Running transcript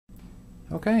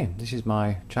Okay, this is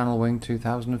my Channel Wing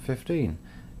 2015,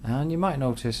 and you might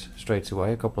notice straight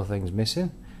away a couple of things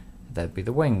missing. There'd be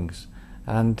the wings,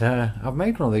 and I've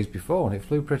made one of these before and it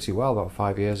flew pretty well about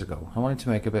 5 years ago. I wanted to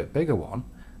make a bit bigger one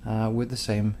with the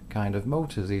same kind of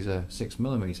motors. These are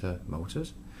 6mm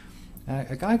motors.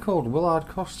 A guy called Willard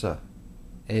Custer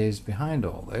is behind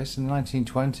all this. In the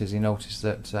 1920s he noticed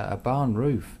that a barn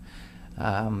roof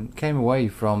came away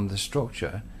from the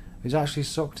structure. It was actually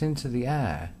sucked into the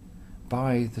air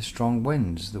by the strong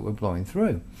winds that were blowing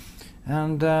through,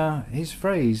 and his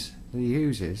phrase that he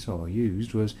uses, or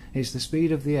used, was, "It's the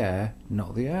speed of the air,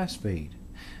 not the airspeed."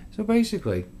 So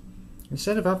basically,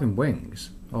 instead of having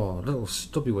wings, or little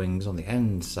stubby wings on the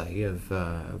end, say,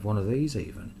 of one of these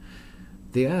even,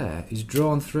 the air is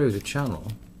drawn through the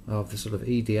channel of the sort of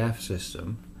EDF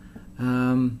system,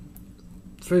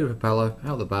 through the propeller,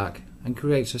 out the back, and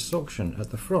creates a suction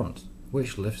at the front,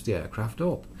 which lifts the aircraft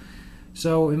up.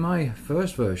 So in my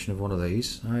first version of one of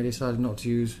these, I decided not to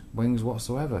use wings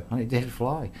whatsoever, and it did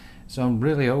fly. So I'm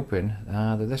really hoping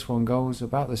that this one goes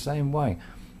about the same way.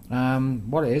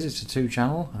 What it is, it's a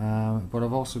 2-channel, but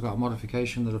I've also got a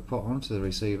modification that I've put onto the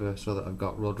receiver so that I've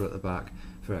got rudder at the back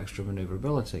for extra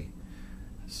manoeuvrability.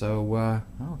 So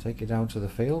I'll take it down to the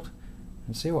field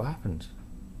and see what happens.